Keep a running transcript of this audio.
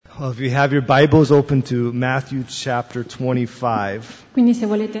Well, if you have your Bibles open to Matthew chapter 25, Quindi se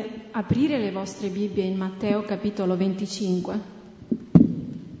volete aprire le vostre Bibbie in Matteo capitolo 25,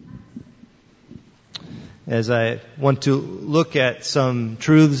 as I want to look at some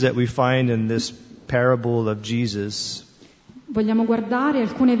truths that we find in this parable of Jesus. vogliamo guardare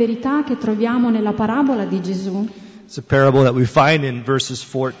alcune verità che troviamo nella parabola di Gesù. It's a parable that we find in verses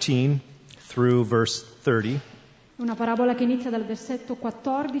 14 through verse 30. Una parabola che inizia dal versetto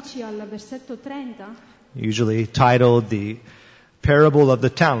 14 al versetto 30, Usually titled the parable of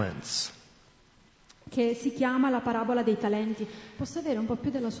the talents. che si chiama la parabola dei talenti. Posso avere un po'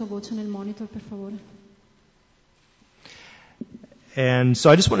 più della sua voce nel monitor, per favore? And so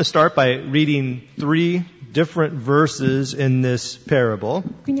I just want to start by reading 3 different verses in this parable,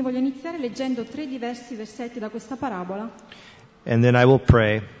 Quindi voglio iniziare leggendo 3 diversi versetti da questa parabola and then I will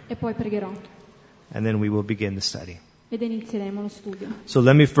pray, e poi pregherò and then we will begin the study. ed inizieremo lo studio. So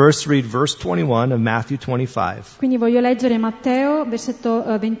let me first read verse 21 of Matthew 25. Quindi voglio leggere Matteo, versetto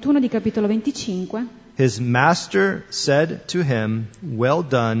 21 di capitolo 25. His master said to him, "Well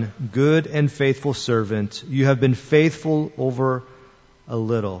done, good and faithful servant. You have been faithful over a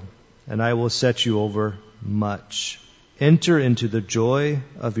little, and I will set you over much. Enter into the joy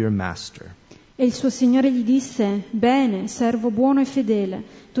of your master." E il suo Signore gli disse: Bene, servo buono e fedele,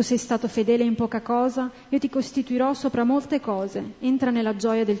 tu sei stato fedele in poca cosa, io ti costituirò sopra molte cose, entra nella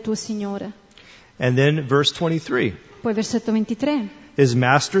gioia del tuo Signore. And then verse 23. Poi versetto 23. His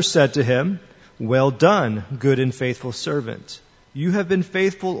master said to him, "Well done, good and faithful servant. You have been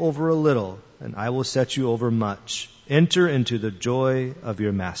faithful over a little, and I will set you over much. Enter into the joy of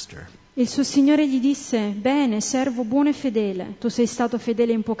your master." E il suo Signore gli disse: Bene, servo buono e fedele, tu sei stato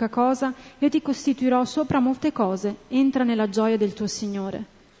fedele in poca cosa, io ti costituirò sopra molte cose, entra nella gioia del tuo Signore.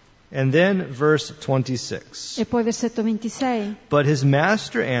 And then verse 26. E poi versetto 26. But his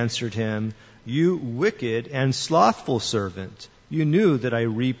master answered him, "You wicked and slothful servant, you knew that I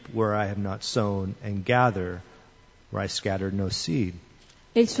reap where I have not sown and gather where I scattered no seed."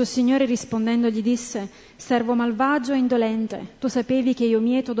 E il suo Signore rispondendo gli disse: Servo malvagio e indolente, tu sapevi che io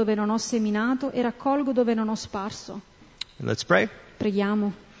mieto dove non ho seminato e raccolgo dove non ho sparso. And let's pray.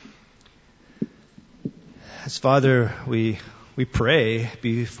 Preghiamo. As Father, we pray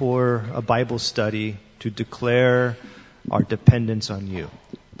before a Bible study to declare our dependence on you.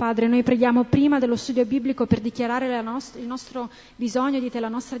 Padre, noi preghiamo prima dello studio biblico per dichiarare il nostro bisogno di te, la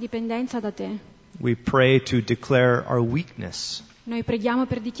nostra dipendenza da te. We pray to declare our weakness. Noi preghiamo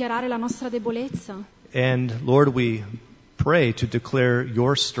per dichiarare la nostra debolezza. And Lord, we pray to declare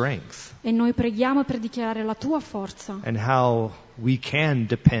your strength E noi preghiamo per dichiarare la tua forza and how we can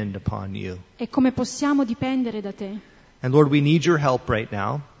depend upon you. e come possiamo dipendere da te. And Lord, we need your help right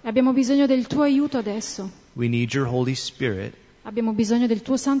now. E abbiamo bisogno del tuo aiuto adesso. We need your Holy Spirit. Abbiamo bisogno del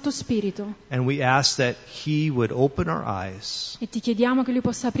tuo Santo Spirito. And we ask that He would open our eyes, E ti chiediamo che Lui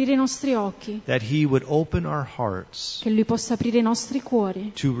possa aprire i nostri occhi, that He would open our hearts che Lui possa aprire i nostri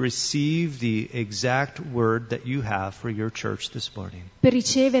cuori to receive the exact word that you have for your church this morning. per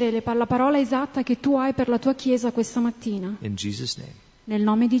ricevere la parola esatta che tu hai per la tua Chiesa questa mattina. In Jesus' name, Nel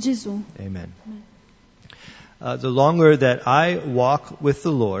nome di Gesù. amen. The longer that I walk with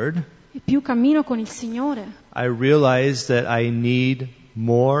the Lord, E più cammino con il Signore, I realize that I need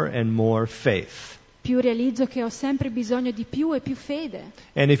more and more faith. più realizzo che ho sempre bisogno di più e più fede.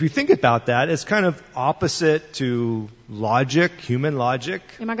 And if you think about that, it's kind of opposite to logic, human logic.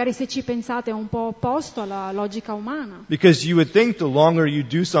 E magari se ci pensate è un po' opposto alla logica umana. Because you would think the longer you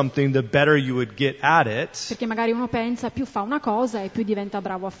do something, the better you would get at it. Perché magari uno pensa più fa una cosa e più diventa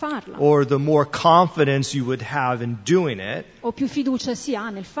bravo a farla. Or the more confidence you would have in doing it. O più fiducia si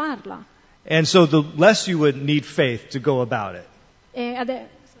ha nel farla. And so the less you would need faith to go about it.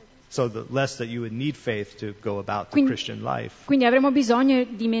 So the less that you would need faith to go about the Christian life. Quindi avremo bisogno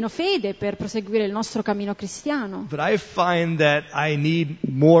di meno fede per proseguire il nostro cammino cristiano. But I find that I need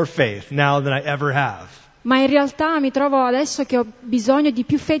more faith now than I ever have. Ma in realtà mi trovo adesso che ho bisogno di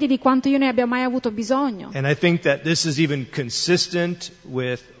più fede di quanto io ne abbia mai avuto bisogno. And I think that this is even consistent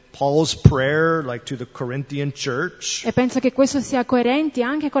with Paul's prayer, like to the Corinthian church, E penso che questo sia coerente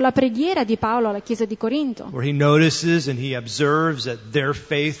anche con la preghiera di Paolo alla Chiesa di Corinto, where he notices and he observes that their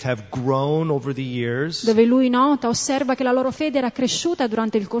faith have grown over the years. dove lui nota, osserva che la loro fede era cresciuta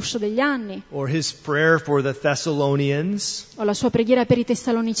durante il corso degli anni, Or his prayer for the Thessalonians, o la sua preghiera per i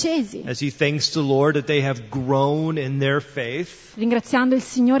Tessalonicesi, as he thanks the Lord that they have grown in their faith. ringraziando il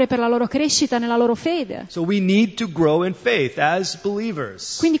Signore per la loro crescita nella loro fede. So we need to grow in faith as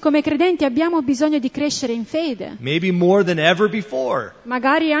believers. Quindi come credenti abbiamo bisogno di crescere in fede, maybe more than ever before,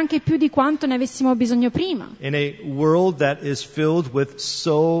 magari anche più di quanto ne avessimo bisogno prima, in a world that is filled with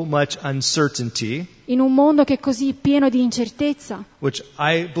so much uncertainty, in un mondo che è così pieno di incertezza. which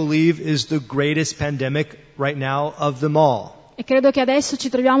I believe is the greatest pandemic right now of them all. E credo che adesso ci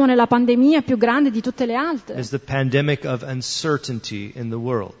troviamo nella pandemia più grande di tutte le altre, Is the pandemic of uncertainty in the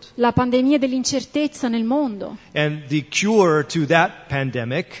world. la pandemia dell'incertezza nel mondo. And the cure to that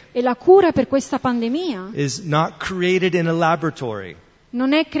pandemic E la cura per questa pandemia is not created in a laboratory,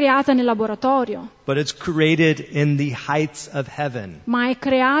 non è creata nel laboratorio, but it's created in the heights of heaven, ma è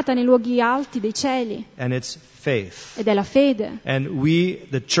creata nei luoghi alti dei cieli, and it's faith. ed è la fede. And we,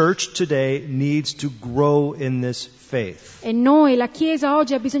 the church today, needs to grow in this faith. E noi, la Chiesa,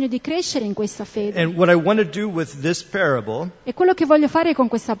 oggi ha bisogno di crescere in questa fede. And what I want to do with this parable E quello che voglio fare con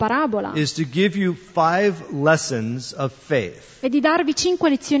questa parabola is to give you 5 lessons of faith. è di darvi 5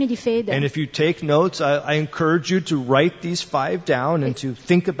 lezioni di And fede. if you take notes, I encourage you to write these 5 down and to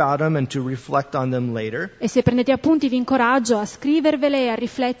think about them and to reflect on them later. E se prendete appunti vi incoraggio a scrivervele e a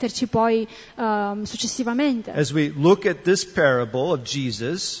rifletterci poi successivamente. As we look at this parable of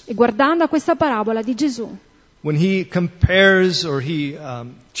Jesus, E guardando a questa parabola di Gesù, when he compares or he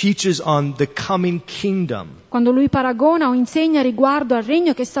teaches on the coming kingdom, quando lui paragona o insegna riguardo al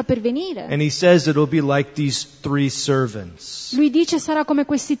regno che sta per venire, and he says it'll be like these 3 servants. lui dice sarà come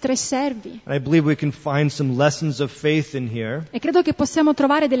questi 3 servi. And I believe we can find some lessons of faith in here E credo che possiamo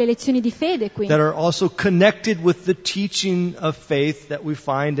trovare delle lezioni di fede qui, that are also connected with the teaching of faith that we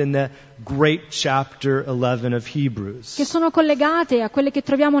find in the great chapter 11 of Hebrews. che sono collegate a quelle che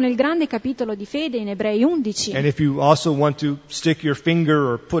troviamo nel grande capitolo di fede in Ebrei 11. And if you also want to stick your finger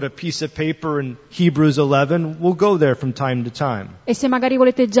or put a piece of paper in Hebrews 11, we'll go there from time to time. E se magari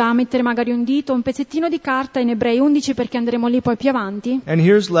volete già mettere magari un dito, un pezzettino di carta in Ebrei 11 perché andremo lì poi più avanti. And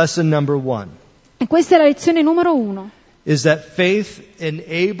here's lesson number 1, E questa è la lezione numero 1. is that faith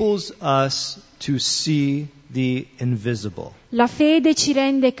enables us to see the invisible. La fede ci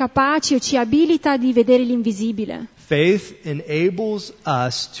rende capaci o ci abilita di vedere l'invisibile. Faith enables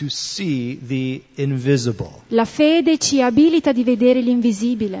us to see the invisible. La fede ci abilita di vedere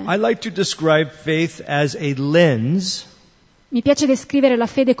l'invisibile. I like to describe faith as a lens Mi piace descrivere la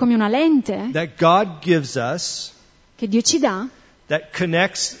fede come una lente that God gives us che Dio ci dà, that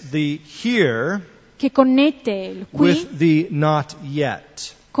connects the here che connette il qui with the not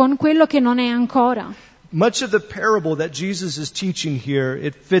yet. con quello che non è ancora. Much of the parable that Jesus is teaching here,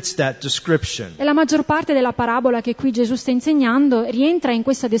 it fits that description. E la maggior parte della parabola che qui Gesù sta insegnando rientra in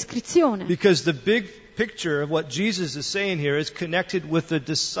questa descrizione. Because the big picture of what Jesus is saying here is connected with the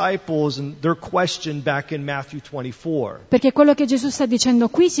disciples and their question back in Matthew 24. Perché quello che Gesù sta dicendo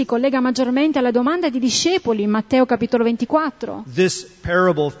qui si collega maggiormente alla domanda dei discepoli in Matteo capitolo 24. This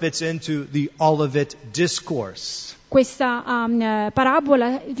parable fits into the Olivet Discourse. Questa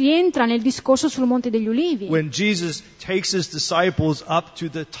parabola rientra nel discorso sul Monte degli Ulivi. When Jesus takes his disciples up to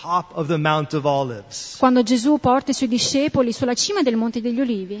the top of the Mount of Olives. Quando Gesù porta i suoi discepoli sulla cima del Monte degli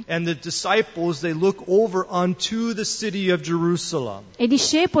Ulivi. And the disciples, they look over onto the city of Jerusalem. E i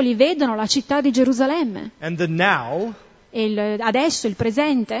discepoli vedono la città di Gerusalemme. And the now, E adesso, il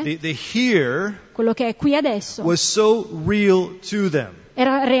presente, the here, quello che è qui adesso, was so real to them.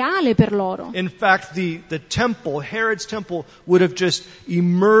 era reale per loro. In fact, the temple, Herod's temple, would have just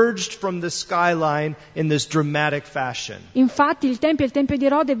emerged from the skyline in this dramatic fashion. Infatti il tempio di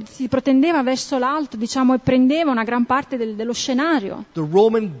Erode si protendeva verso l'alto, diciamo, e prendeva una gran parte dello scenario. The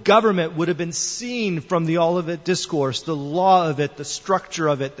Roman government would have been seen from the Olivet Discourse, the law of it, the structure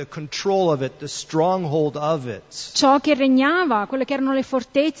of it, the control of it, the stronghold of it. Ciò che regnava, quelle che erano le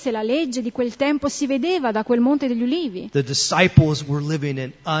fortezze, la legge di quel tempo si vedeva da quel Monte degli Ulivi. The disciples were living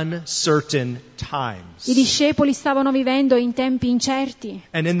in uncertain times. I discepoli stavano vivendo in tempi incerti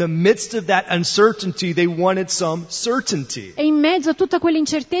And in the midst of that uncertainty, they wanted some certainty. e in mezzo a tutta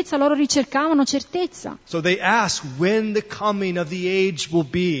quell'incertezza loro ricercavano certezza. So they asked when the coming of the age will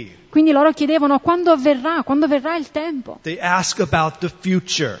be. Quindi loro chiedevano quando verrà il tempo. They ask about the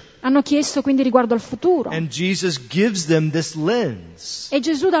future. Hanno chiesto quindi riguardo al futuro. And Jesus gives them this lens E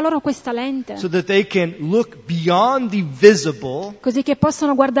Gesù dà loro questa lente, so that they can look beyond the visible, così che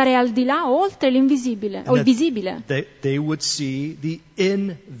possano guardare al di là, oltre l'invisibile, o il visibile, they would see the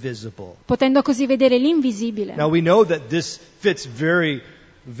invisible. potendo così vedere l'invisibile. Now we know that this fits very,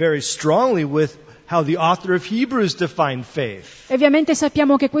 very strongly with how the author of Hebrews defined faith. E ovviamente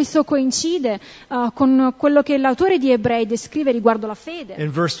sappiamo che questo coincide con quello che l'autore di Ebrei descrive riguardo la fede. In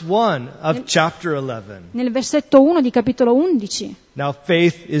verse 1 of chapter 11. Nel versetto 1 di capitolo 11. Now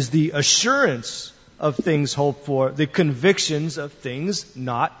faith is the assurance of things hoped for, the convictions of things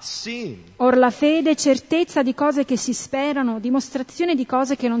not seen. Or la fede è certezza di cose che si sperano, dimostrazione di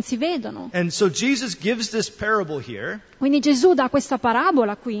cose che non si vedono. And so Jesus gives this parable here Quindi Gesù dà questa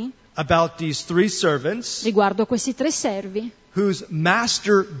parabola qui about these 3 servants riguardo questi 3 servi, whose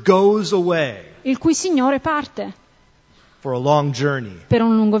master goes away il cui signore parte for a long journey. per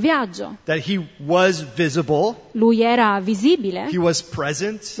un lungo viaggio. That he was visible, Lui era visibile, he was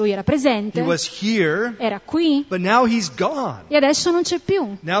present, lui era presente, he was here, era qui but now he's gone. e adesso non c'è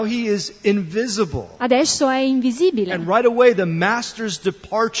più. Now he is invisible. Adesso è invisibile. And right away the master's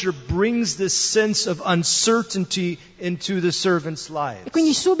departure brings this sense of uncertainty into the servants' lives. E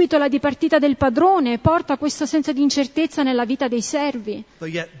quindi subito la dipartita del padrone porta questo senso di incertezza nella vita dei servi. But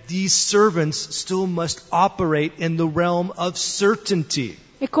yet these servants still must operate in the realm of certainty.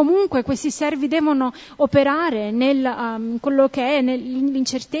 E comunque questi servi devono operare nel quello che è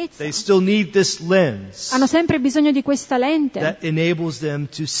nell'incertezza. They still need this lens Hanno sempre bisogno di questa lente that enables them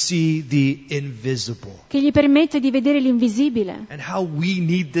to see the invisible. che gli permette di vedere l'invisibile. And how we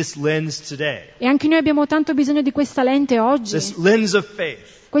need this lens today. E anche noi abbiamo tanto bisogno di questa lente oggi, This lens of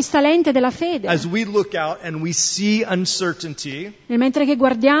faith. questa lente della fede. As we look out and we see uncertainty, Nel mentre che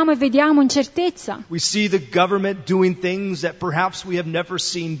guardiamo e vediamo incertezza, we see the government doing things that perhaps we have never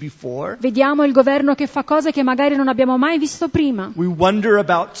seen before. vediamo il governo che fa cose che magari non abbiamo mai visto prima. We wonder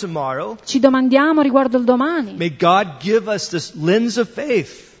about tomorrow. Ci domandiamo riguardo il domani. May God give us this lens of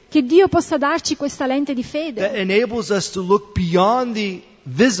faith Che Dio possa darci questa lente di that fede enables us to look beyond the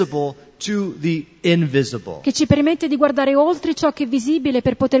visible to the invisible, che ci permette di guardare oltre ciò che è visibile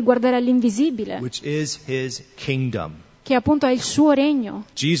per poter guardare all'invisibile, which is His kingdom. che appunto è il suo regno.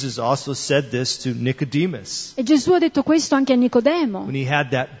 Jesus also said this to Nicodemus E Gesù ha detto questo anche a Nicodemo, when he had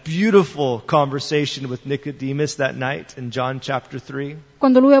that beautiful conversation with Nicodemus that night in John chapter 3.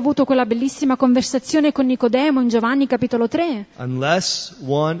 quando lui ha avuto quella bellissima conversazione con Nicodemo in Giovanni capitolo 3. Unless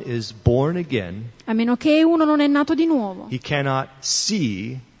one is born again, A meno che uno non è nato di nuovo, he cannot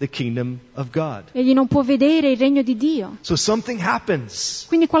see the kingdom of God. egli non può vedere il regno di Dio. So something happens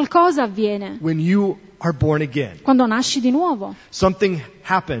Quindi qualcosa avviene when you are born again. quando nasci di nuovo. Something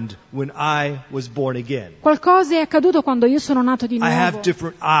happened when I was born again. Qualcosa è accaduto quando io sono nato di I have nuovo.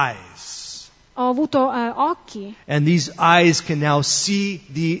 different eyes. Ho avuto occhi And these eyes can now see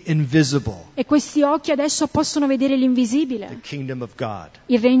the invisible, e questi occhi adesso possono vedere the l'invisibile, kingdom of God,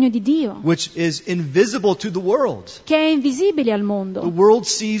 il regno di Dio, which is invisible to the world. che è invisibile al The mondo. world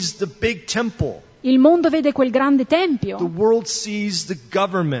sees the big temple. Il mondo vede quel grande The tempio, world sees the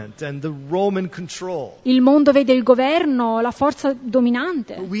government and the Roman control. il mondo vede il governo, la forza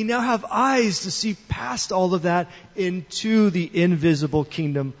dominante. But we now have eyes to see past all of that into the invisible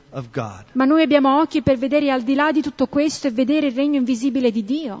kingdom of God. Ma noi abbiamo occhi per vedere al di là di tutto questo e vedere il regno invisibile di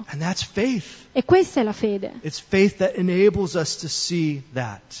Dio. And that's faith. E questa è la fede. It's faith that enables us to see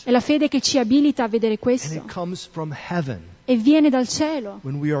that. È la fede che ci abilita a vedere And questo. it comes from heaven E viene dal cielo,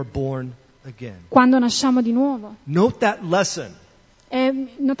 when we are born again. quando nasciamo di nuovo. Note that lesson.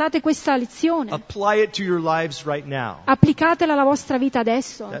 Notate questa lezione. Apply it to your lives right now. Applicatela alla vostra vita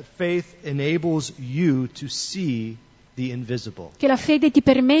adesso. That faith enables you to see the invisible. Che la fede ti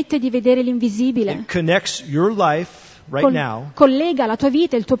permette di vedere l'invisibile. It connects your life right now Collega la tua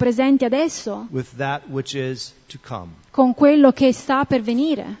vita, il tuo presente adesso, with that which is to come. con quello che sta per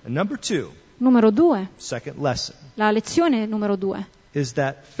venire. And number 2, Numero 2. second lesson, La lezione numero 2 is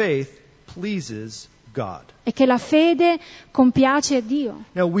that faith pleases God. è che la fede compiace a Dio.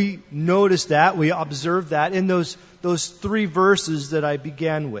 Now we notice that, we observe that in those 3 verses that I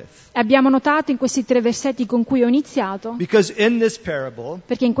began with. Abbiamo notato in questi 3 versetti con cui ho iniziato, Because in this parable,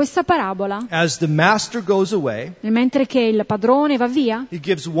 perché in questa parabola, as the master goes away, mentre che il padrone va via, he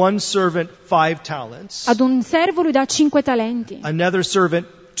gives one servant 5 talents, ad un servo lui dà 5 talenti, another servant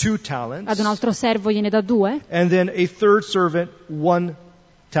 2 ad talents, un altro servo gliene dà 2 and then a third servant 1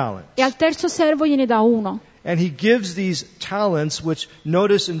 talent. e al terzo servo gliene dà 1. And he gives these talents, which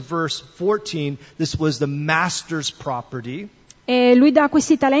notice in verse 14, this was the master's property. E lui dà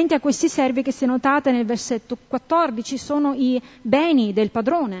questi talenti a questi servi che, se notate nel versetto 14, sono i beni del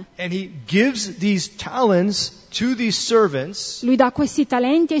padrone. And he gives these talents to these servants Lui dà questi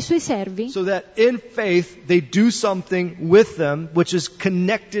talenti ai suoi servi so that in faith they do something with them which is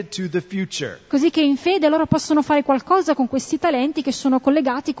connected to the future. così che in fede loro possono fare qualcosa con questi talenti che sono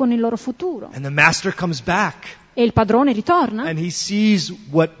collegati con il loro futuro. And the master comes back E il padrone ritorna and he sees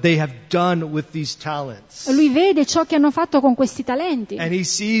what they have done with these talents. e lui vede ciò che hanno fatto con questi talenti And he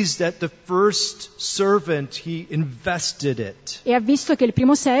sees that the first servant, he invested it. e ha visto che il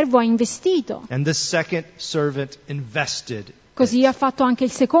primo servo ha investito, And the second servant invested. così ha fatto anche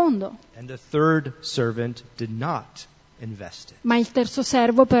il secondo. And the third servant did not invest it, Ma il terzo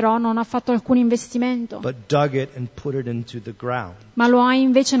servo però non ha fatto alcun investimento, but dug it and put it into the ground. ma lo ha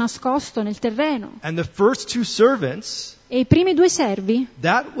invece nascosto nel terreno. And the first two servants, E i primi due servi,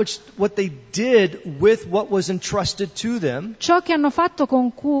 what they did with what was entrusted to them, ciò che hanno fatto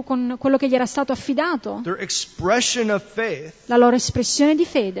con quello che gli era stato affidato, their expression of faith, la loro espressione di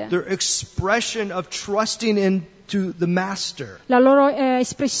fede, their expression of trusting into the master, la loro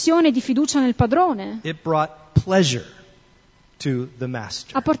espressione di fiducia nel padrone, it brought pleasure to the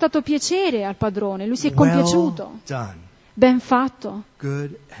master. ha portato piacere al padrone. Lui si è Well compiaciuto. done, Ben fatto,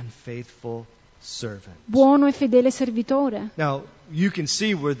 good and faithful servant. buono e fedele servitore. Now, you can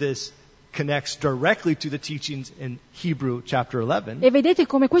see where this connects directly to the teachings in Hebrew chapter 11. E vedete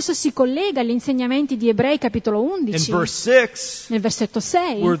come questo si collega agli insegnamenti di Ebrei capitolo In 11, verse 6, nel versetto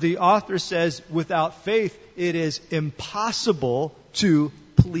 6, where the author says, without faith, it is impossible to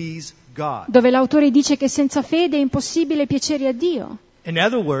please God. dove l'autore dice che senza fede è impossibile piacere a Dio. In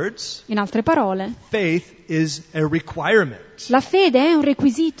other words, In altre parole, faith is a requirement. la fede è un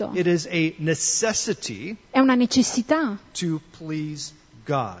requisito, It is a necessity è una necessità to please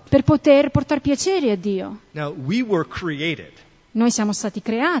God. per poter portare piacere a Dio. Now, we were created Noi siamo stati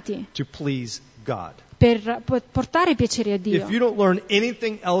creati to please God. per portare piacere a Dio. If you don't learn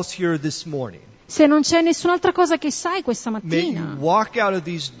anything else here this morning, Se non c'è nessun'altra cosa che sai questa may you mattina, walk out of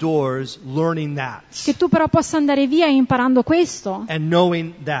these doors learning that che tu però possa andare via imparando questo and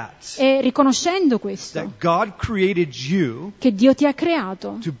knowing that e riconoscendo questo, that God created you che Dio ti ha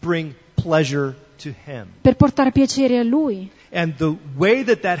creato to bring pleasure to Him. per portare piacere a Lui. And the way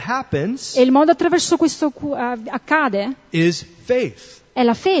that happens E il modo attraverso questo accade is faith. è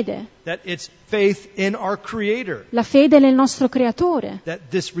la fede, That it's faith in our Creator. la fede nel nostro Creatore. That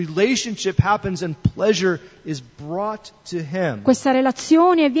this relationship happens and pleasure is brought to Him. Questa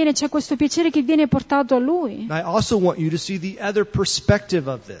relazione avviene, c'è questo piacere che viene portato a Lui. And I also want you to see the other perspective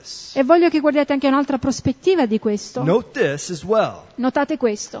of this. E voglio che guardiate anche un'altra prospettiva di questo. Note this as well, Notate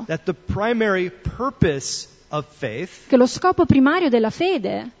questo, that the primary purpose of faith che lo scopo primario della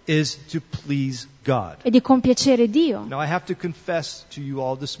fede is to please God. è di compiacere Dio. Now I have to confess to you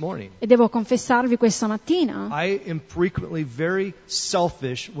all this morning, E devo confessarvi questa mattina, I am frequently very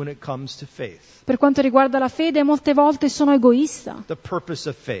selfish when it comes to faith, per quanto riguarda la fede, molte volte sono egoista the purpose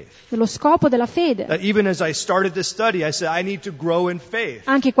of faith. dello scopo della fede. That even as I started this study, I said I need to grow in faith.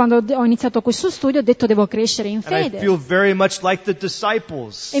 Anche quando ho iniziato questo studio ho detto devo crescere in And I fede. feel very much like the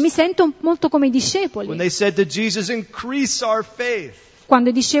disciples E mi sento molto come i when discepoli. they said to Jesus, increase our faith. Quando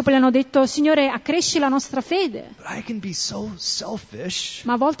i discepoli hanno detto, Signore, accresci la nostra fede. But I can be so selfish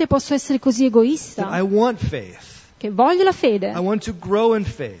Ma a volte posso essere così that I egoista want faith. che voglio la fede, I want to grow in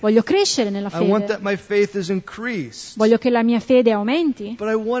faith. voglio crescere nella I want fede, that my faith is increased. voglio che la mia fede aumenti, But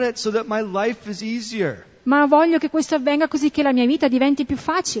I want it so that my life is easier. ma voglio che questo avvenga così che la mia vita diventi più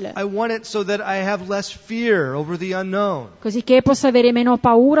facile, I want it so that I have less fear over the unknown. così che possa avere meno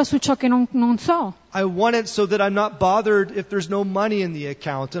paura su ciò che non so. I want it so that I'm not bothered if there's no money in the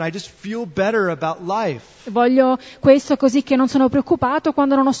account and I just feel better about life. Voglio questo così che non sono preoccupato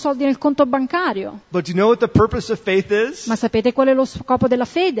quando non ho soldi nel conto bancario. But do you know what the purpose of faith is? Ma sapete qual è lo scopo della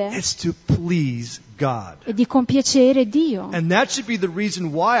fede? It's to please God. È di compiacere Dio. And that should be the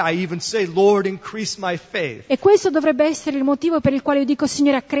reason why I even say, Lord, increase my faith. E questo dovrebbe essere il motivo per il quale io dico,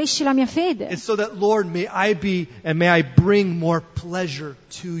 Signore, accresci la mia fede, It's so that, Lord, may I bring more pleasure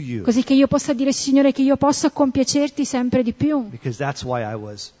to you. così che io possa dire, Signore, che io possa compiacerti sempre di più, Because that's why I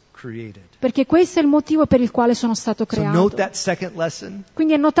was created. perché questo è il motivo per il quale sono stato So note creato. that second lesson.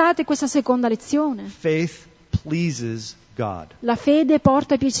 Quindi annotate questa seconda lezione. Faith pleases God. La fede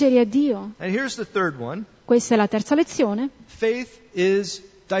porta piacere a Dio. And here's the third one. Questa è la terza lezione. Faith is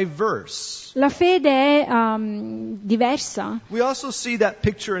diverse. La fede è diversa. We also see that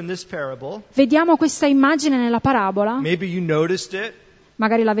picture in this parable. Vediamo questa immagine nella parabola, Maybe you noticed it.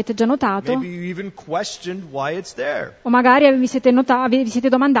 magari l'avete già notato, Maybe you even questioned why it's there. o magari vi siete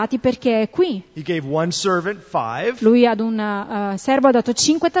domandati perché è qui. He gave one servant 5, Lui ad un servo ha dato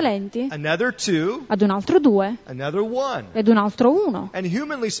 5 talenti, another 2, ad un altro 2 another 1. ed un altro 1. And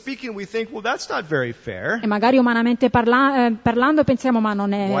humanly speaking, we think, well, that's not very fair. E magari umanamente parlando pensiamo ma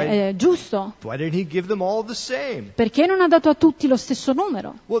non è giusto. Why didn't he give them all the same? Perché non ha dato a tutti lo stesso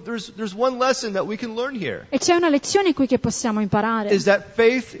numero? Well, there's one lesson that we can learn here. E c'è una lezione qui che possiamo imparare. Is that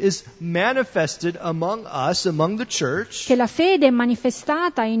faith is manifested among us, among the church, Che la fede è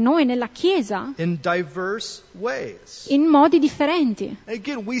manifestata in noi, nella Chiesa, in diverse ways. in modi differenti.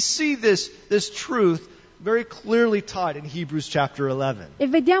 Again, we see this truth very clearly taught in Hebrews chapter 11. E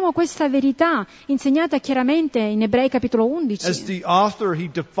vediamo questa verità insegnata chiaramente in Ebrei capitolo As 11. the author, he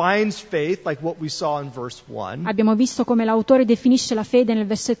defines faith like what we saw in verse 1. Abbiamo visto come l'autore definisce la fede nel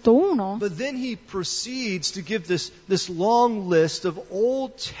versetto 1, But then he proceeds to give this long list of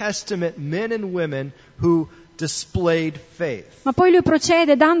Old Testament men and women who displayed faith. ma poi lui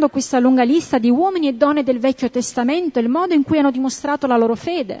procede dando questa lunga lista di uomini e donne del Vecchio Testamento e il modo in cui hanno dimostrato la loro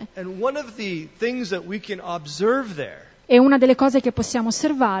fede. And one of the things that we can observe there E una delle cose che possiamo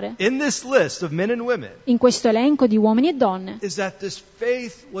osservare in this list of men and women in questo elenco di uomini e donne is that this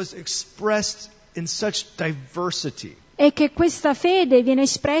faith was expressed in such diversity, è che questa fede viene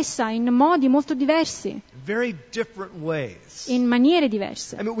espressa in modi molto diversi, very different ways. in maniere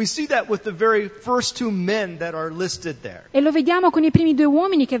diverse. I mean, we see that with the very first two men that are listed there. E lo vediamo con i primi due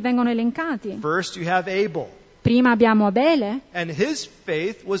uomini che vengono elencati. First, you have Abel, Prima abbiamo Abele and his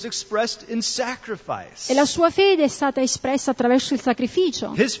faith was expressed in sacrifice. e la sua fede è stata espressa attraverso il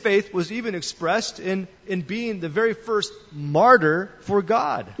sacrificio. His faith was even expressed in being the very first martyr for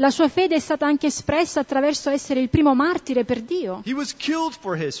God. La sua fede è stata anche espressa attraverso essere il primo martire per Dio. He was killed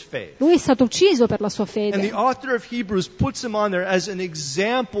for his faith. Lui è stato ucciso per la sua And the fede. author of Hebrews puts him on there as an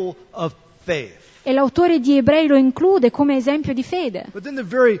example of faith. E l'autore di Ebrei lo include come esempio di fede. But then the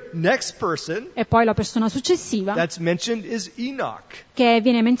very next person E poi la persona successiva, that's mentioned is Enoch. che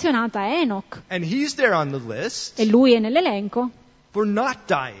viene menzionata, è Enoch. And he's there on the list E lui è nell'elenco for not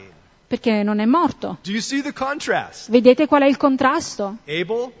dying. perché non è morto. Do you see the contrast? Vedete qual è il contrasto?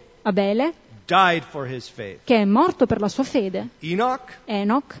 Abel Abele, died for his faith. che è morto per la sua fede. Enoch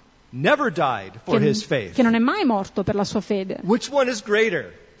Enoch, never died for his faith. che non è mai morto per la sua fede. Which one is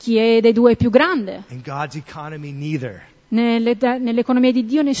greater? Chi è dei due più grande? In God's economy, neither. Nell'economia di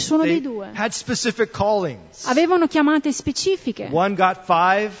Dio nessuno They dei due. had specific callings. Avevano chiamate specifiche. One got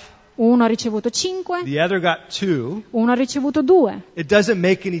 5, Uno ha ricevuto 5, the other got 2. uno ha ricevuto 2. It doesn't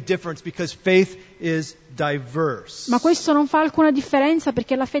make any difference because faith is diverse. Ma questo non fa alcuna differenza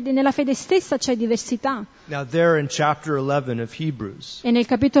perché nella fede stessa c'è diversità. Now there in chapter 11 of Hebrews, E nel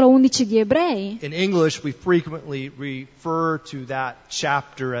capitolo 11 di Ebrei, in English we frequently refer to that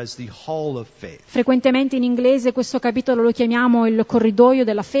chapter as the hall of faith. frequentemente in inglese questo capitolo lo chiamiamo il corridoio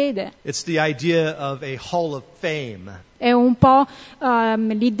della fede. It's the idea of a hall of fame. È un po'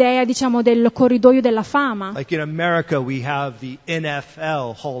 l'idea, diciamo, del corridoio della fama. Like in America we have the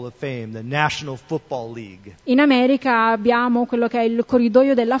NFL Hall of Fame, the National Football League. In America abbiamo quello che è il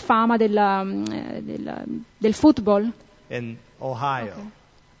corridoio della fama del football In Ohio,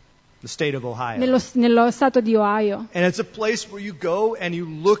 the state of Ohio. nello stato di Ohio. And it's a place where you go and you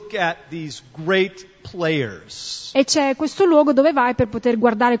look at these great players E c'è questo luogo dove vai per poter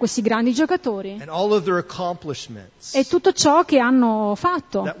guardare questi grandi giocatori and all of their accomplishments e tutto ciò che hanno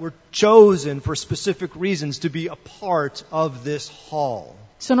fatto. that were chosen for specific reasons to be a part of this hall.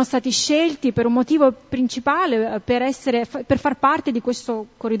 Sono stati scelti per un motivo principale, per far parte di questo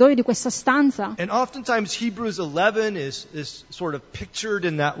corridoio, di questa stanza. And oftentimes Hebrews 11 is sort of pictured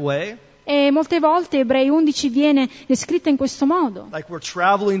in that way. E molte volte Ebrei 11 viene descritta in questo modo, Like we're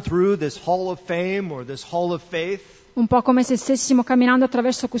traveling through this hall of fame or this hall of faith. un po' come se stessimo camminando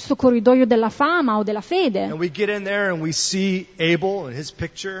attraverso questo corridoio della fama o della fede. And we get in there and we see Abel and his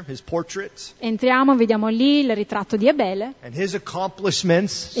picture, his portrait, Entriamo, vediamo lì il ritratto di Abele and his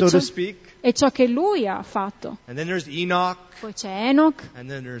accomplishments, so E to ciò- speak. e ciò che lui ha fatto. And then there's Enoch, Poi c'è Enoch, and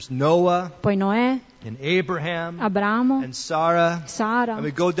then there's Noah, poi Noè, and Abraham, Abramo, and Sarah. Sara. And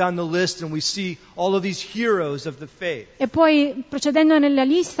we go down the list and we see all of these heroes of the faith. E poi procedendo nella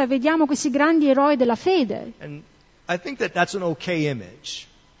lista vediamo questi grandi eroi della fede. And I think that that's an okay image.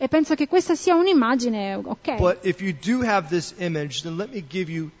 E penso che questa sia un'immagine ok. But if you do have this image, then let me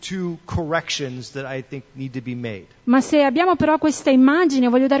give you 2 corrections that I think need to be made. Ma se abbiamo però questa immagine,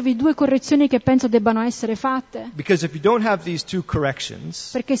 voglio darvi 2 correzioni che penso debbano essere fatte. Because if you don't have these 2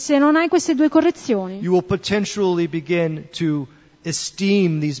 corrections, Perché se non hai queste 2 correzioni, you will potentially begin to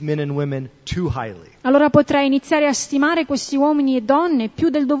esteem these men and women too highly. allora potrai iniziare a stimare questi uomini e donne più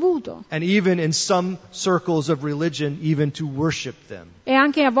del dovuto. And even in some circles of religion, even to worship them. E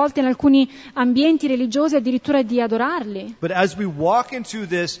anche a volte in alcuni ambienti religiosi addirittura di adorarli. But as we walk into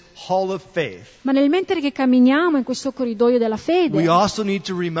this hall of faith, Ma nel mentre che camminiamo in questo corridoio della we fede, also need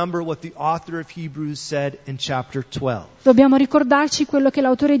to remember what the author of Hebrews said in chapter 12. dobbiamo ricordarci quello che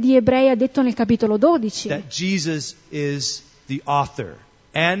l'autore di Ebrei ha detto nel capitolo 12. That Jesus is the author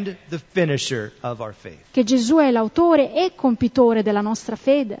and the finisher of our faith. che Gesù è l'autore e compitore della nostra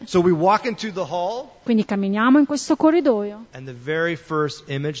fede. So we walk into the hall, Quindi camminiamo in questo corridoio and the very first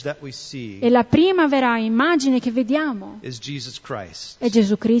image that we see e la prima vera immagine che vediamo is Jesus Christ. è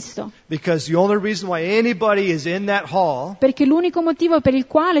Gesù Cristo. Because the only reason why anybody is in that hall Perché l'unico motivo per il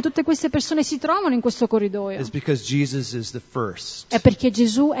quale tutte queste persone si trovano in questo corridoio is because Jesus is the first. è perché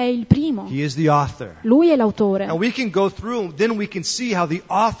Gesù è il primo. He is the author. Lui è l'autore. And we can go through, then we can see how the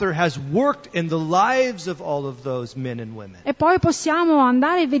author has worked in the lives of all of those men and women. E poi possiamo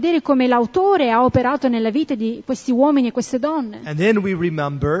andare e vedere come l'autore ha operato nella vita di questi uomini e queste donne. And then we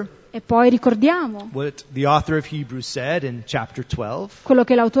remember E poi ricordiamo what the author of Hebrews said in chapter 12, quello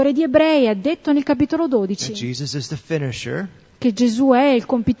che l'autore di Ebrei ha detto nel capitolo that 12, Jesus is the finisher che Gesù è il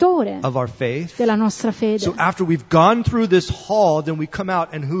compitore of our faith. della nostra fede. So after we've gone through this hall, then we come out,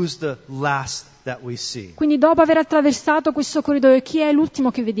 and who's the last that we see? Quindi dopo aver attraversato questo corridoio, chi è l'ultimo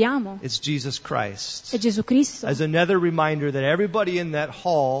che vediamo? It's Jesus È Christ. Gesù Cristo. As another reminder that everybody in that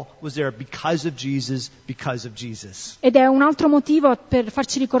hall was there because of Jesus, because of Jesus. Ed è un altro motivo per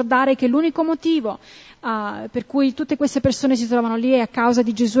farci ricordare che l'unico motivo per cui tutte queste persone si trovano lì è a causa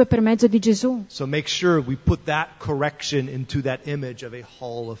di Gesù e per mezzo di Gesù. So make sure we put that correction into that image of a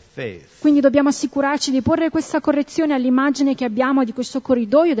hall of faith. Quindi dobbiamo assicurarci di porre questa correzione all'immagine che abbiamo di questo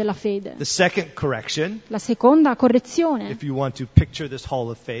corridoio della fede. The second correction, La seconda correzione, if you want to picture this hall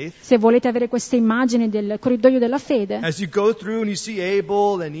of faith, se volete avere questa immagine del corridoio della fede, as you go through and you see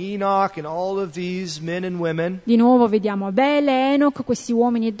Abel and Enoch and all of these men and women, di nuovo vediamo Abele, Enoch, questi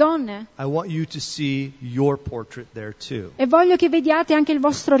uomini e donne, I want you to see your portrait there too. e voglio che vediate anche il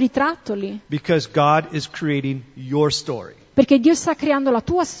vostro ritratto lì, Because God is creating your story. perché Dio sta creando la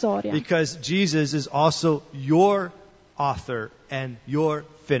tua storia, Because Jesus is also your author and your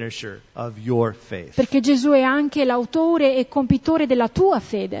finisher of your faith. perché Gesù è anche l'autore e compitore della tua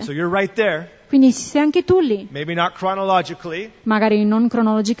fede. So you're right there. Quindi sei anche tu lì, Maybe not chronologically, magari non but you can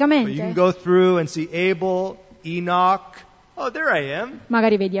cronologicamente, go through and see Abel, Enoch. Oh, there I am.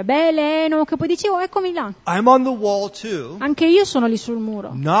 magari vedi Abele, Enoch, poi dici, oh, eccomi là, I'm on the wall too. anche io sono lì sul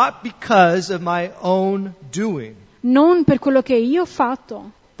muro, Not because of my own doing, non per quello che io ho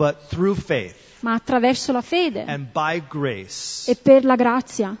fatto, but through faith ma attraverso la fede and by grace. e per la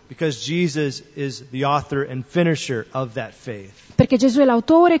grazia, Because Jesus is the author and finisher of that faith. perché Gesù è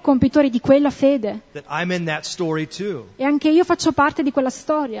l'autore e compitore di quella fede. That I'm in that story too. E anche io faccio parte di quella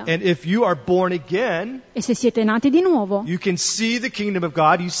storia. And if you are born again, E se siete nati di nuovo, you can see the kingdom of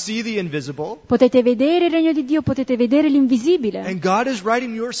God, you see the invisible, potete vedere il regno di Dio, potete vedere l'invisibile. and God is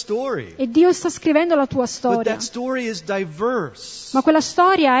writing your story. E Dio sta scrivendo la tua But storia. that story is diverse. Ma quella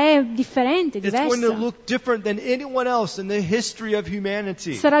storia è differente, It's going to diversa. look different than anyone else in the history of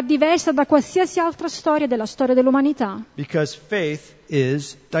humanity. Sarà diversa da qualsiasi altra storia della storia dell'umanità. Because faith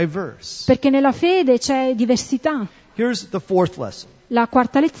is diverse. Perché nella fede c'è diversità. Here's the fourth lesson. La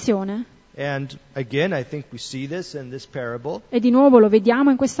quarta lezione, And again, I think we see this in this parable, e di nuovo lo vediamo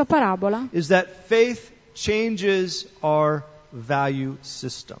in questa parabola, is that faith changes our value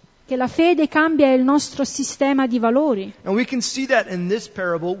system. che la fede cambia il nostro sistema di valori. And we can see that in this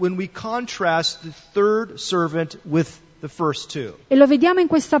parable when we contrast the third servant with the first two. E lo vediamo in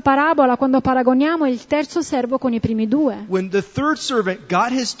questa parabola quando paragoniamo il terzo servo con i primi due. When the third servant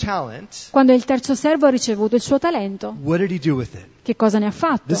got his talent, Quando il terzo servo ha ricevuto il suo talento, what did he do with it? che cosa ne ha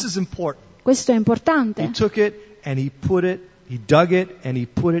fatto? This is important. Questo è He importante. took it and he dug it and he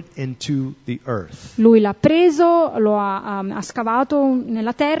put it into the earth. Lui l'ha preso, ha scavato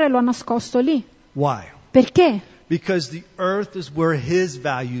nella terra e lo ha nascosto lì. Why? Perché? Because the earth is where his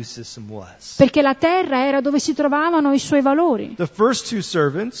value system was. Perché la terra era dove si trovavano i suoi valori. The first two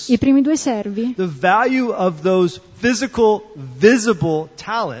servants, I primi due servi, the value of those physical, visible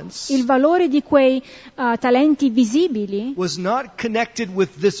talents il valore di quei talenti visibili was not connected with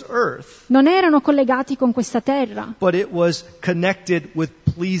this earth, non erano collegati con questa terra, but it was connected with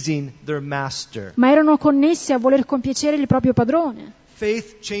pleasing their master. ma erano connessi a voler compiacere il proprio padrone.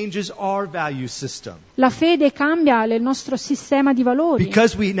 Faith changes our value system. La fede cambia il nostro sistema di valori,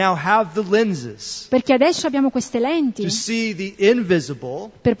 Because we now have the lenses perché adesso abbiamo queste lenti to see the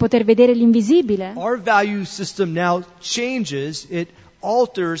invisible, per poter vedere l'invisibile. our value system now changes, it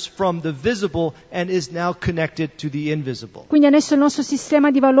alters from the visible and is now connected to the invisible. Quindi adesso il nostro sistema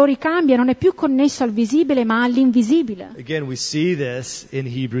di valori cambia, non è più connesso al visibile ma all'invisibile. Again, we see this in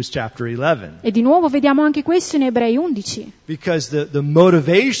Hebrews chapter 11. E di nuovo vediamo anche questo in Ebrei 11, Because the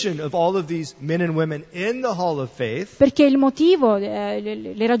motivation of all of these men and women in the hall of faith perché il motivo,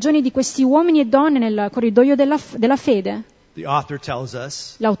 le ragioni di questi uomini e donne nel corridoio della fede, the author tells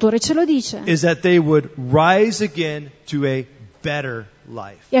us, l'autore ce lo dice, is that they would rise again to a better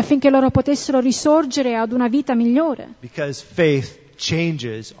life. e affinché loro potessero risorgere ad una vita migliore. Because faith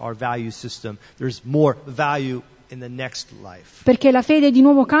changes our value system. There's more value in the next life. Perché la fede di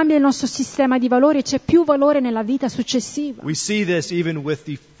nuovo cambia il nostro sistema di valori e c'è più valore nella vita successiva. We see this even with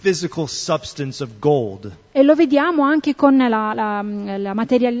the physical substance of gold, E lo vediamo anche con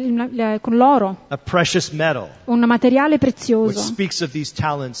con l'oro, a precious metal, un materiale which prezioso speaks of these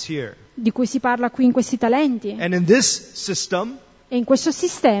talents here. di cui si parla qui in questi talenti. And in this system, E in questo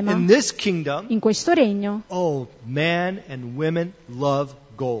sistema, in this kingdom, in questo regno, oh, man and women love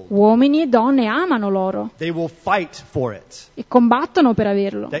gold. uomini e donne amano l'oro They will fight for it. e combattono per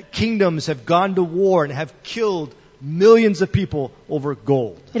averlo. That kingdoms have gone to war and have killed millions of people over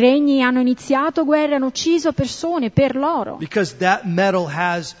gold. Regni hanno iniziato guerre, hanno ucciso persone per l'oro, Because that metal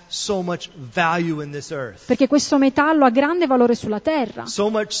has so much value in this earth. perché questo metallo ha grande valore sulla terra, So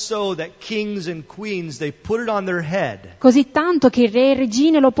much so that kings and queens, they put it on their head così tanto che il re e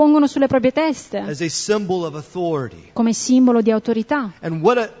regine lo pongono sulle proprie teste as a symbol of authority. come simbolo di autorità. And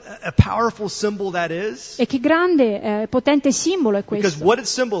what a powerful symbol that is. E che grande, potente simbolo è Because questo, what it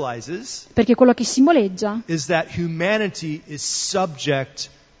symbolizes perché quello che simboleggia is that humanity is subject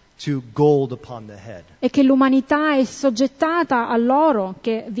to gold upon the head. è che l'umanità è soggettata all'oro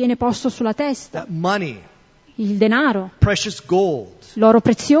che viene posto sulla testa, That money, il denaro, precious gold, l'oro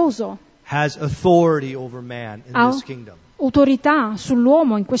prezioso, has authority over man in ha this kingdom. autorità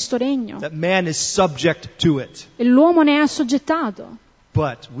sull'uomo in questo regno That man is subject to it. e l'uomo ne è assoggettato.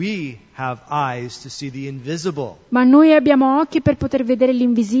 But we have eyes to see the invisible, Ma noi abbiamo occhi per poter vedere the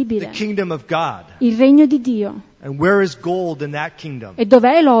l'invisibile, kingdom of God. il regno di Dio. And where is gold in that kingdom? E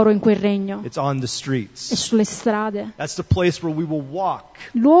dov'è l'oro in quel regno? It's on the È streets. sulle strade, That's the place where we will walk.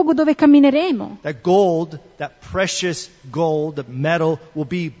 luogo dove cammineremo. That gold, that precious gold, the metal, will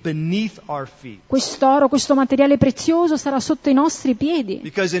be beneath our feet. Quest'oro, questo materiale prezioso sarà sotto i nostri piedi,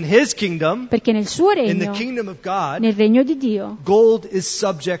 Because in His kingdom, perché nel suo in the regno, kingdom of God, nel regno di Dio, gold is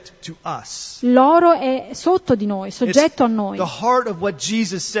subject to us. l'oro è sotto di noi, It's soggetto a noi. the heart of what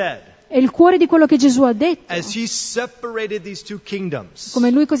Jesus said. È il cuore di quello che Gesù ha detto. As He separated these two kingdoms, Come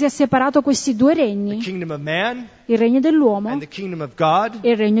Lui così ha separato questi due the regni, kingdom of man il regno dell'uomo and the kingdom of God, e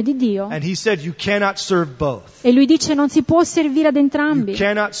il regno di Dio. and He said you cannot serve both. E Lui dice non si può servire ad You entrambi.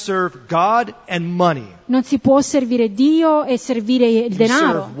 cannot serve God and money. Non si può servire Dio e servire il You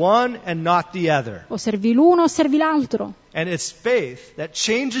denaro. serve one and not the other. O servi l'uno o servi l'altro. And it's faith that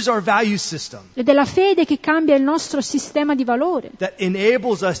changes our value system, Ed è la fede che cambia il nostro sistema di valore, that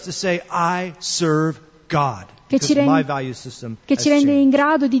enables us to say, I serve God. Che Because ci rende- my value system che has ci rende in changed.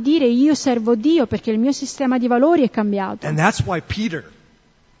 grado di dire io servo Dio perché il mio sistema di valori è cambiato. And that's why Peter,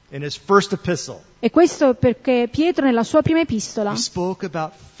 in his first epistle, E questo perché Pietro nella sua prima epistola he spoke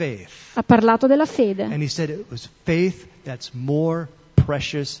about faith. ha parlato della fede. And he said it was faith that's more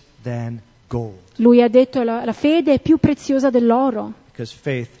precious than gold. Lui ha detto la fede è più preziosa dell'oro, Because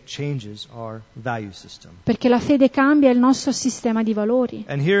faith changes our value system. perché la fede cambia il nostro sistema di valori.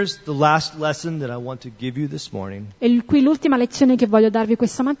 And here's the last lesson that I want to give you this morning. E qui l'ultima lezione che voglio darvi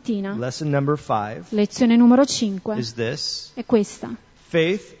questa mattina, Lesson number 5 lezione numero 5, is this. è questa.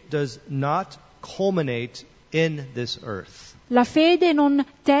 Faith does not culminate in this earth. La fede non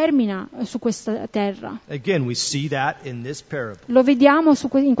termina su questa terra. Again, we see that in this parable. Lo vediamo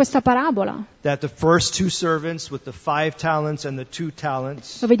in questa parabola. That the first two servants with the 5 talents and the 2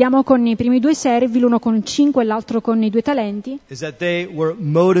 talents Lo vediamo con i primi due servi, l'uno con 5 e l'altro con i 2 talenti. is that they were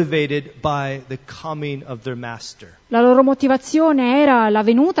motivated by the coming of their master. La loro motivazione era la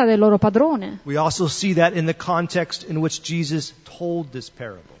venuta del loro padrone. We also see that in the context in which Jesus told this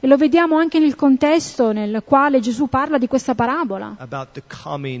parable E lo vediamo anche nel contesto nel quale Gesù parla di questa parabola, about the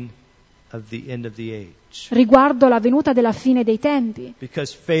coming of the end of the age. riguardo la venuta della fine dei tempi.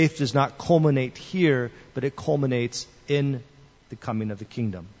 Because faith does not culminate here, but it culminates in the coming of the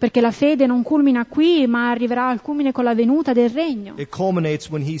kingdom. Perché la fede non culmina qui, ma arriverà al culmine con la venuta del regno. It culminates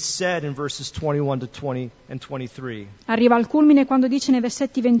when he said in verses 21 to 20 and 23, Arriva al culmine quando dice nei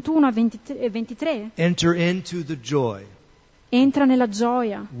versetti 21 e 23, enter into the joy entra nella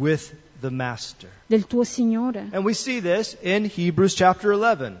gioia with the master. del tuo Signore. And we see this in Hebrews chapter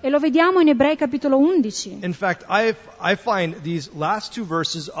 11. E lo vediamo in Ebrei capitolo 11. In fact, I find these last 2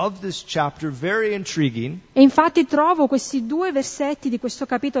 verses of this chapter very intriguing E infatti trovo questi 2 versetti di questo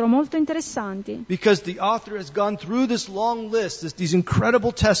capitolo molto interessanti, because the author has gone through this long list, these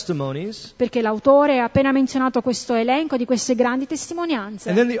incredible testimonies, perché l'autore ha appena menzionato questo elenco di queste grandi testimonianze.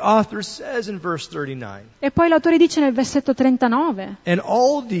 and then the author says in verse 39, E poi l'autore dice nel versetto 39, and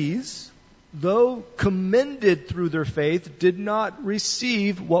all these, though commended through their faith, did not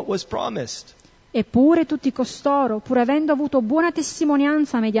receive what was promised. Eppure tutti costoro, pur avendo avuto buona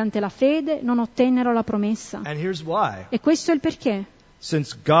testimonianza mediante la fede, non ottennero la promessa. And here's why. E questo è il perché.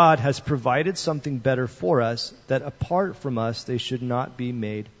 Since God has provided something better for us, that apart from us they should not be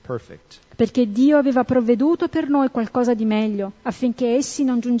made perfect. Perché Dio aveva provveduto per noi qualcosa di meglio, affinché essi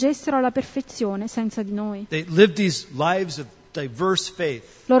non giungessero alla perfezione senza di noi. They lived these lives of diverse faith.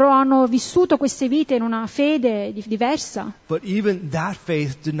 Loro hanno vissuto queste vite in una fede diversa, But even that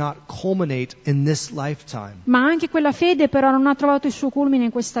faith did not culminate in this lifetime. ma anche quella fede però non ha trovato il suo culmine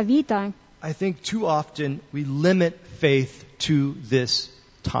in questa vita. I think too often we limit faith to this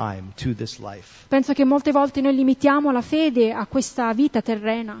time, to this life. Penso che molte volte noi limitiamo la fede a questa vita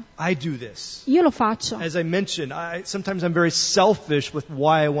terrena. I do this. Io lo faccio. As I mentioned, sometimes I'm very selfish with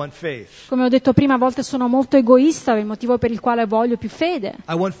why I want faith. Come ho detto prima, a volte sono molto egoista, il motivo per il quale voglio più fede.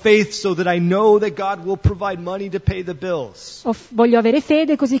 I want faith so that I know that God will provide money to pay the bills. Voglio avere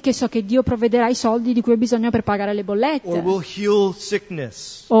fede così che so che Dio provvederà i soldi di cui ho bisogno per pagare le Or bollette, will heal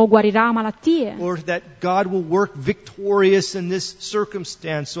sickness. o guarirà malattie, Or that God will work victorious in this circumstance.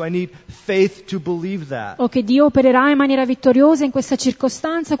 So I need faith to believe that. o che Dio opererà in maniera vittoriosa in questa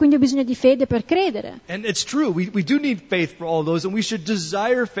circostanza, quindi ho bisogno di fede per credere. And it's true, we do need faith for all those, and we should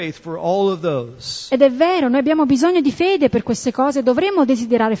desire faith for all of those. Ed è vero, noi abbiamo bisogno di fede per queste cose, dovremmo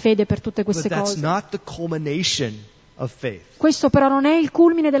desiderare fede per tutte But queste that's cose. not the culmination of faith. Questo però non è il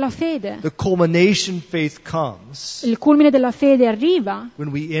culmine della fede. The culmination faith comes Il culmine della fede arriva when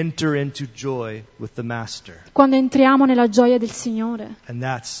we enter into joy with the Master. quando entriamo nella gioia del Signore. And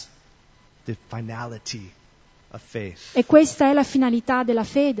that's the finality of faith. E questa è la finalità della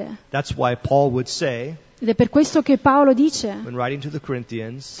fede. That's why Paul would say, Ed è per questo che Paolo dice, when writing to the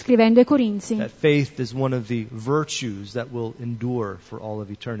Corinthians, scrivendo ai Corinzi, that faith is one of the virtues that will endure for all of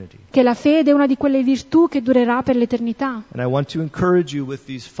eternity. che la fede è una di quelle virtù che durerà per l'eternità. And I want to encourage you with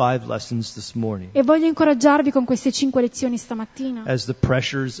these 5 lessons this morning. E voglio incoraggiarvi con queste 5 lezioni stamattina. As the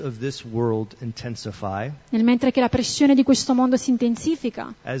pressures of this world intensify, Nel mentre che la pressione di questo mondo si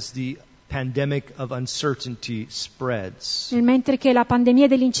intensifica, as the pandemic of uncertainty spreads, nel mentre che la pandemia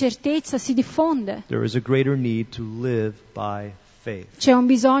dell'incertezza si diffonde, there is a greater need to live by faith. c'è un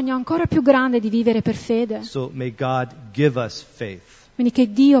bisogno ancora più grande di vivere per fede. So may God give us faith, Quindi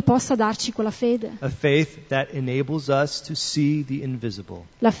che Dio possa darci quella fede. a faith that enables us to see the invisible,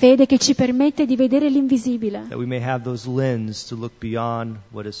 La fede che ci permette di vedere l'invisibile, that we may have those lens to look beyond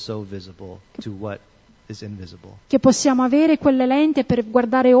what is so visible to what is invisible. che possiamo avere quelle lenti per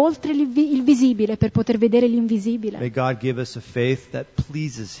guardare oltre il visibile, per poter vedere l'invisibile. May God give us a faith that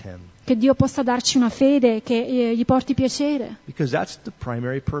pleases Him, Che Dio possa darci una fede che gli porti piacere, because that's the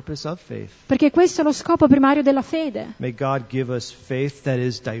primary purpose of faith. perché questo è lo scopo primario della fede. May God give us faith that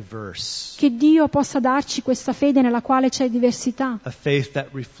is diverse, Che Dio possa darci questa fede nella quale c'è diversità, a faith that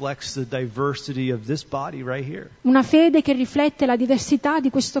reflects the diversity of this body right here. una fede che riflette la diversità di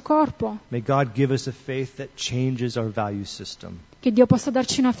questo corpo. May God give us a faith that changes our value system. Che Dio possa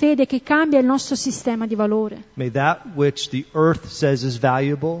darci una fede che cambia il nostro sistema di valore. May that which the earth says is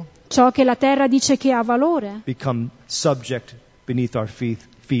valuable Ciò che la terra dice che ha valore become subject beneath our feet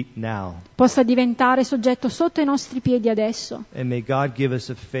now. possa diventare soggetto sotto i nostri piedi adesso. And may God give us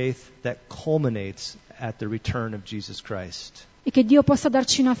a faith that culminates at the return of Jesus Christ. E che Dio possa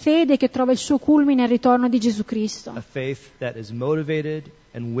darci una fede che trova il suo culmine al ritorno di Gesù Cristo. A faith that is motivated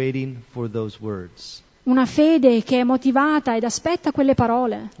and waiting for those words. Una fede che è motivata ed aspetta quelle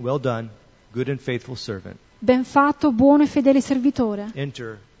parole. Well done, good and faithful servant. Ben fatto, buono e fedele servitore.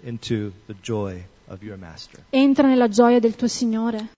 Enter into the joy of your master. Entra nella gioia del tuo Signore.